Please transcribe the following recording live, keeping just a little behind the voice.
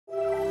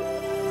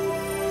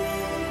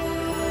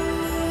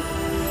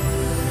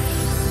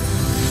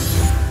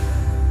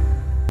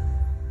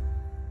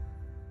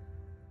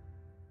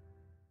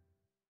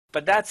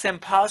But that's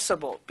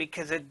impossible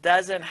because it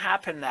doesn't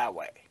happen that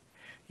way.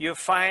 You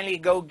finally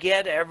go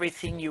get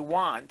everything you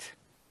want.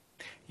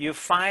 You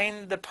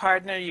find the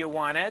partner you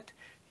wanted.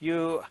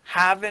 You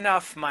have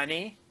enough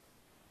money.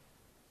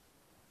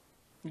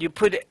 You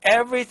put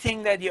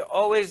everything that you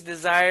always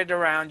desired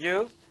around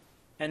you,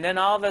 and then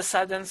all of a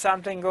sudden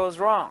something goes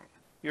wrong.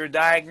 You're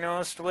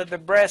diagnosed with a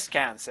breast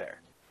cancer.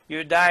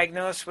 You're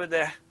diagnosed with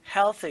a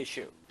health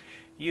issue.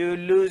 You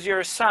lose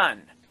your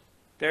son.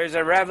 There's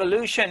a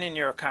revolution in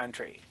your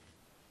country.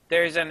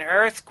 There's an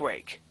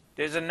earthquake.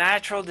 There's a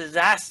natural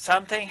disaster.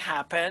 Something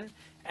happened,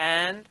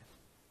 and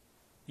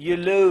you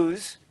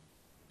lose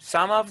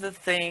some of the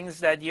things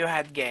that you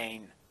had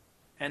gained.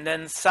 And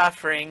then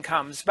suffering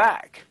comes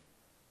back.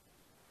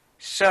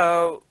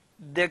 So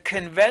the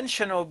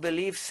conventional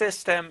belief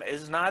system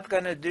is not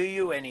going to do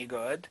you any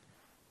good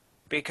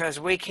because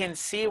we can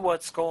see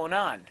what's going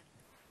on.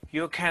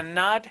 You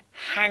cannot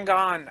hang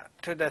on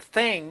to the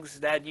things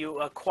that you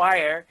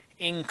acquire,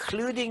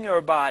 including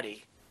your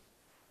body.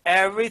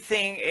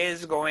 Everything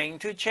is going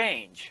to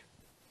change.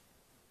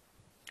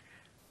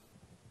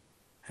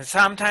 And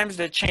sometimes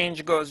the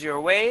change goes your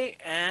way,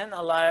 and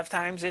a lot of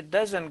times it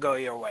doesn't go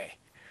your way.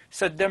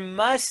 So there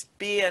must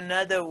be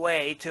another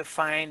way to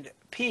find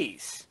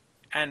peace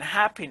and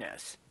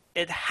happiness.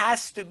 It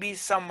has to be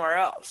somewhere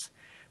else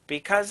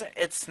because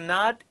it's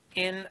not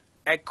in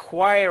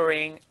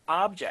acquiring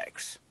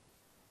objects.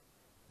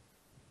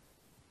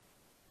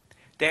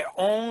 They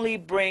only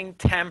bring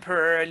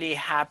temporarily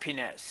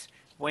happiness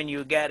when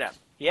you get them.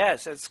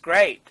 Yes, it's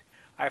great.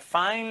 I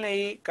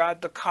finally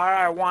got the car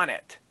I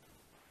wanted.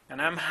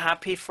 And I'm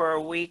happy for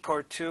a week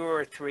or 2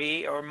 or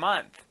 3 or a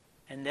month.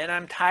 And then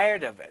I'm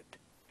tired of it.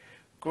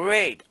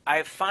 Great,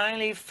 I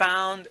finally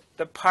found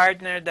the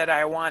partner that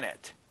I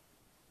wanted.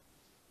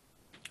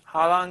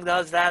 How long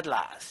does that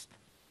last?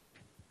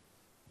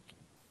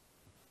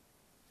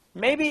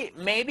 Maybe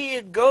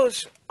it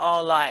goes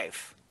all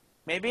life.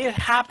 Maybe it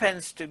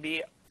happens to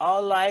be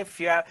all life,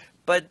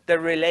 but the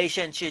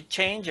relationship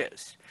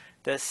changes.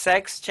 The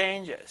sex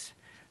changes.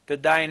 The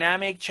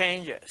dynamic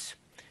changes.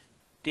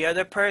 The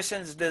other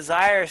person's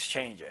desires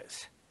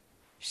changes.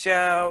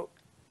 So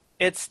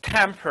it's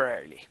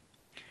temporarily.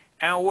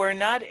 And we're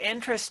not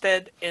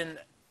interested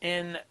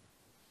in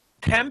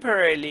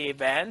temporary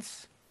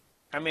events.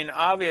 I mean,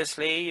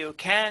 obviously, you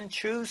can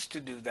choose to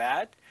do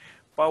that,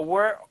 but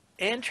we're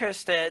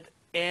interested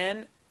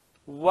in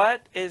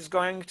what is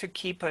going to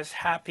keep us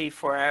happy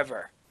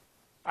forever.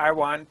 I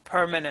want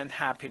permanent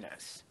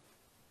happiness.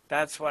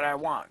 That's what I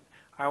want.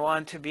 I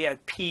want to be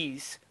at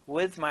peace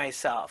with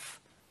myself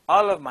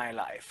all of my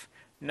life,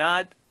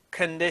 not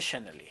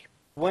conditionally.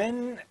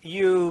 When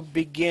you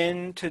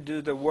begin to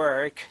do the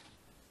work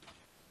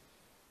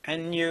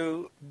and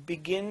you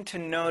begin to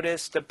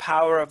notice the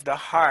power of the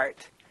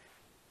heart,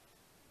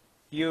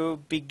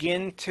 you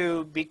begin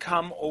to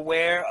become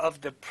aware of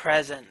the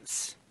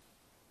presence.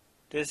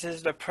 This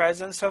is the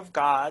presence of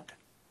God,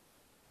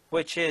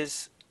 which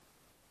is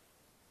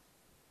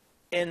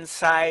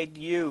inside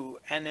you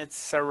and it's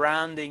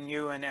surrounding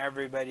you and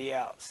everybody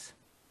else.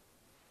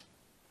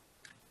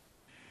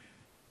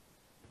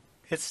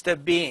 It's the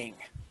being.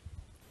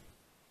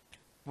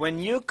 When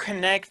you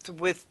connect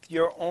with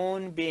your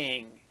own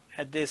being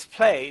at this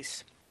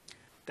place,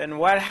 then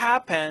what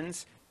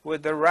happens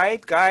with the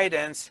right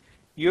guidance,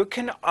 you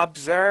can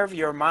observe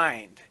your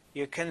mind.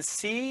 You can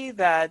see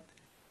that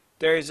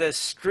there's a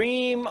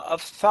stream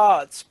of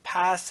thoughts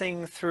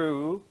passing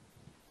through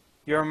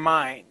your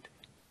mind.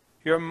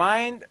 Your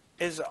mind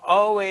is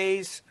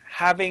always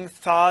having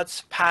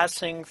thoughts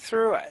passing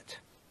through it.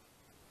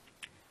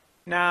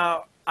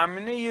 Now, I'm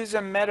going to use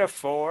a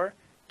metaphor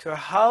to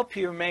help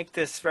you make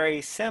this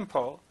very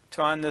simple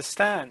to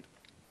understand.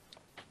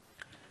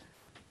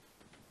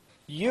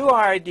 You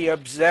are the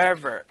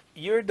observer.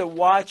 You're the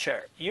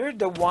watcher. You're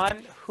the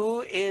one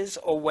who is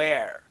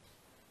aware.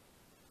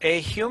 A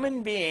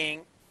human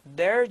being,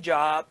 their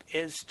job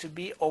is to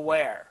be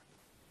aware.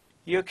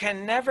 You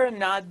can never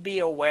not be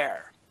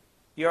aware.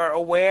 You're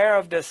aware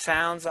of the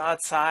sounds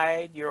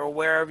outside. You're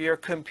aware of your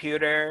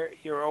computer.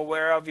 You're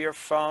aware of your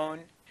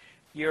phone.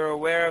 You're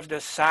aware of the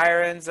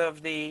sirens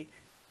of the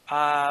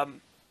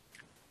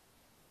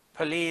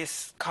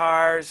police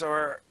cars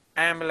or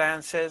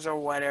ambulances or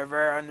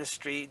whatever on the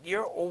street.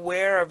 You're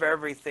aware of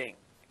everything.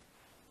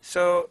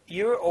 So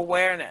your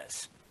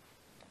awareness.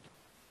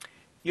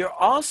 You're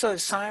also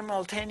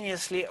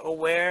simultaneously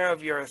aware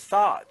of your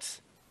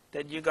thoughts,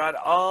 that you got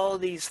all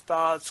these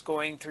thoughts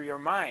going through your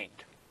mind.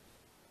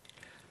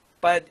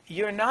 But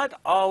you're not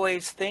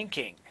always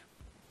thinking.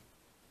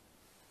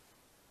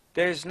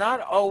 There's not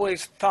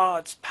always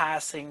thoughts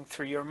passing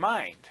through your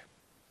mind.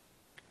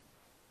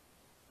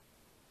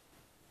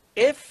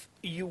 If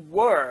you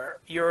were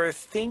your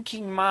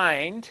thinking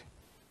mind,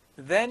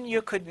 then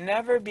you could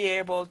never be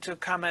able to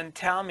come and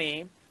tell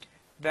me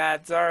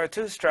that,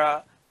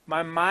 Zarathustra,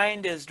 my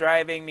mind is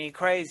driving me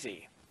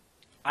crazy.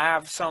 I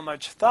have so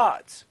much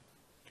thoughts.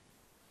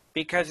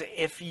 Because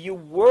if you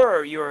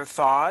were your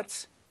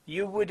thoughts,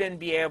 you wouldn't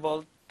be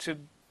able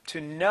to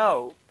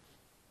know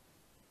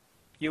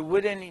you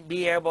wouldn't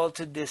be able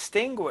to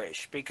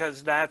distinguish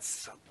because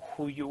that's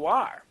who you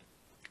are.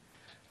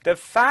 The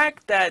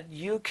fact that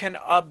you can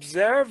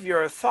observe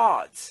your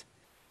thoughts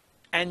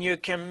and you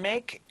can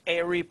make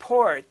a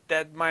report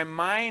that my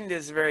mind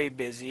is very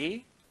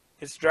busy,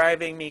 it's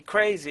driving me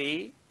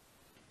crazy,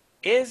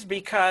 is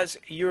because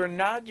you're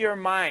not your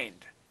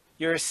mind.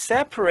 You're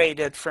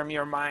separated from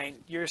your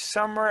mind. You're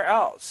somewhere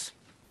else.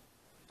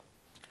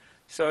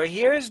 So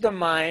here's the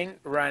mind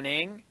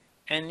running,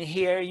 and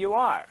here you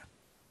are.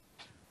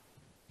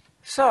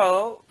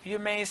 So you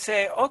may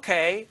say,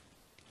 okay,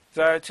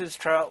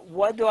 Zarathustra,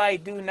 what do I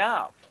do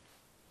now?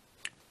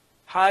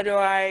 How do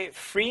I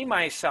free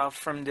myself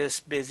from this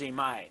busy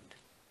mind?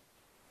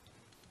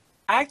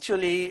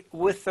 Actually,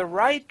 with the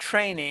right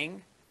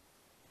training,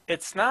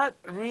 it's not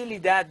really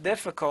that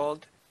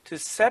difficult to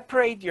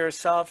separate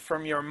yourself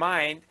from your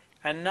mind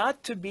and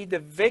not to be the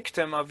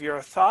victim of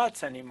your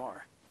thoughts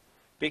anymore.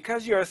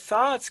 Because your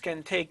thoughts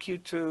can take you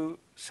to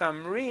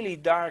some really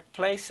dark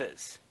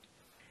places.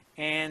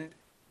 And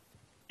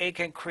it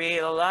can create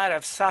a lot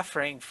of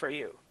suffering for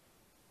you.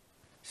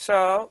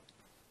 So,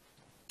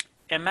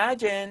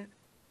 imagine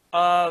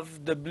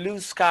of the blue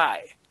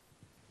sky.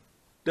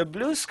 The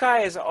blue sky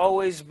is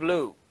always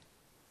blue.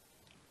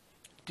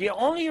 The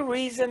only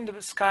reason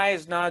the sky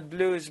is not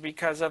blue is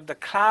because of the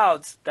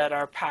clouds that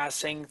are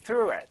passing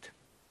through it.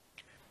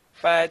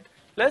 But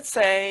let's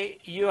say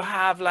you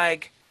have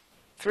like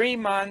 3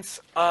 months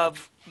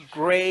of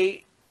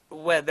gray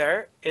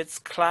weather. It's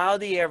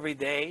cloudy every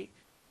day.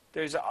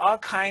 There's all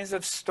kinds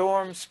of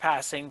storms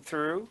passing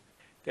through.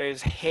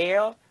 There's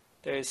hail,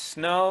 there's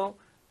snow,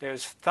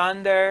 there's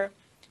thunder.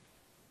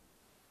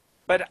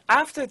 But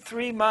after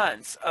 3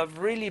 months of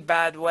really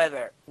bad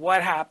weather,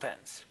 what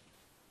happens?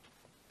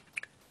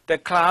 The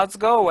clouds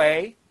go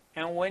away,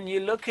 and when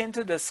you look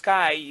into the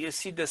sky, you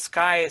see the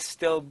sky is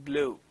still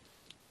blue.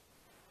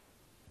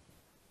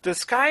 The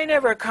sky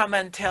never come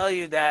and tell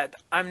you that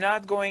I'm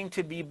not going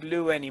to be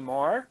blue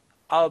anymore.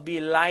 I'll be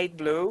light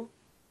blue,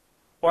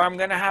 or I'm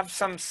going to have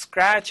some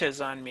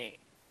scratches on me,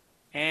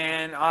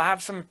 and I'll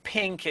have some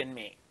pink in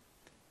me.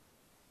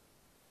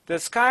 The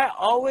sky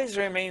always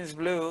remains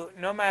blue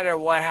no matter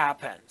what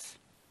happens,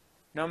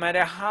 no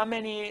matter how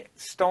many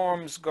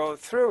storms go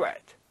through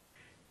it.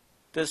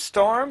 The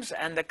storms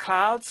and the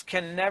clouds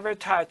can never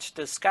touch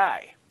the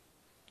sky,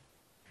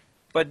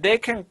 but they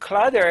can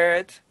clutter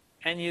it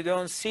and you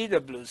don't see the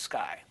blue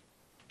sky.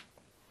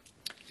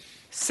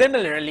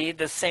 Similarly,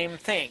 the same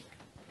thing.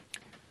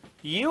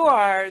 You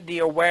are the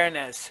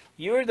awareness,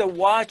 you're the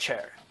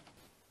watcher,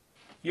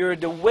 you're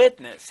the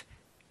witness.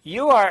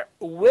 You are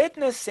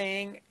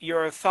witnessing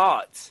your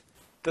thoughts.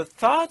 The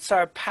thoughts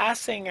are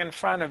passing in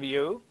front of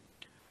you,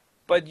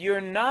 but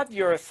you're not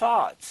your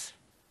thoughts.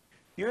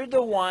 You're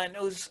the one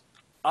who's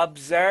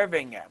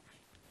observing them.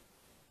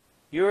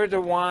 You're the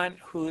one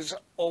who's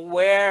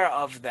aware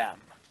of them.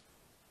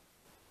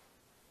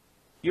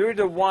 You're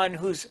the one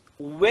who's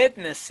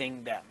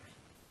witnessing them.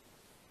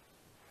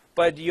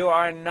 But you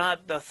are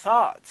not the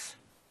thoughts.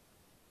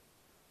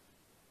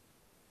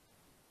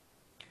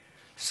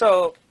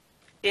 So,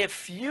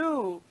 if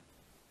you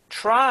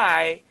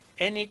try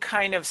any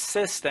kind of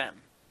system,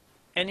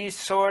 any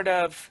sort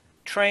of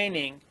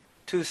training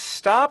to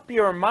stop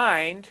your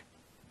mind,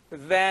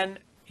 then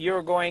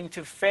you're going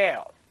to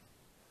fail.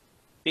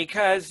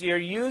 Because you're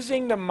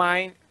using the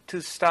mind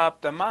to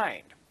stop the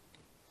mind.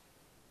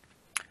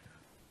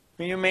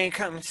 You may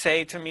come and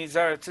say to me,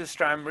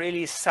 Zarathustra, I'm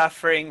really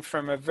suffering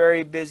from a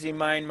very busy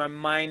mind. My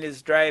mind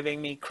is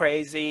driving me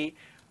crazy.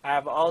 I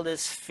have all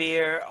this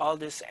fear, all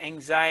this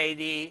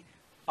anxiety,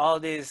 all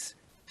these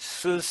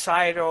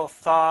suicidal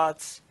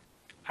thoughts.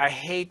 I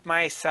hate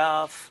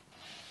myself.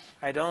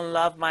 I don't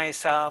love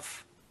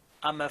myself.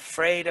 I'm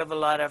afraid of a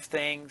lot of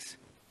things.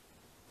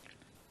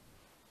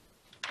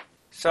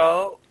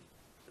 So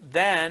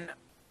then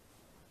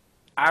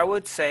I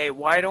would say,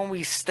 why don't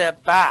we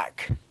step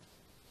back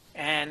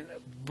and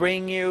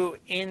bring you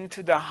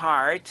into the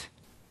heart,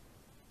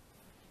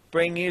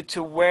 bring you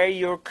to where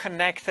you're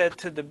connected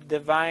to the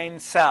divine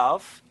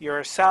self,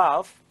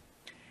 yourself,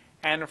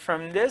 and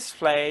from this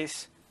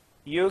place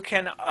you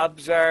can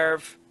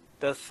observe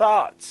the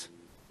thoughts.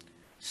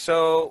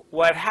 So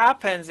what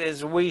happens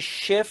is we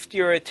shift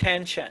your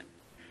attention.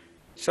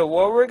 So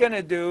what we're going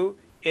to do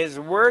is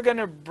we're going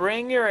to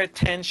bring your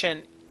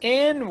attention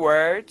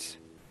inwards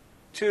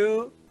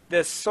to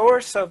the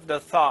source of the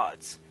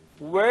thoughts.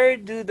 Where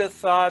do the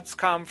thoughts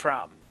come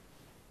from?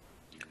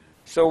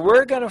 So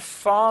we're going to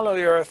follow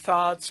your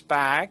thoughts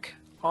back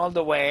all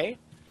the way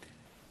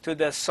to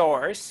the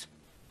source.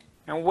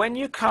 And when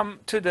you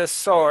come to the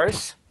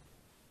source,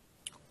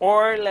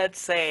 or let's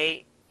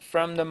say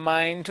from the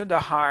mind to the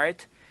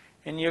heart,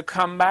 and you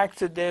come back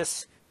to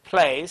this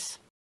place,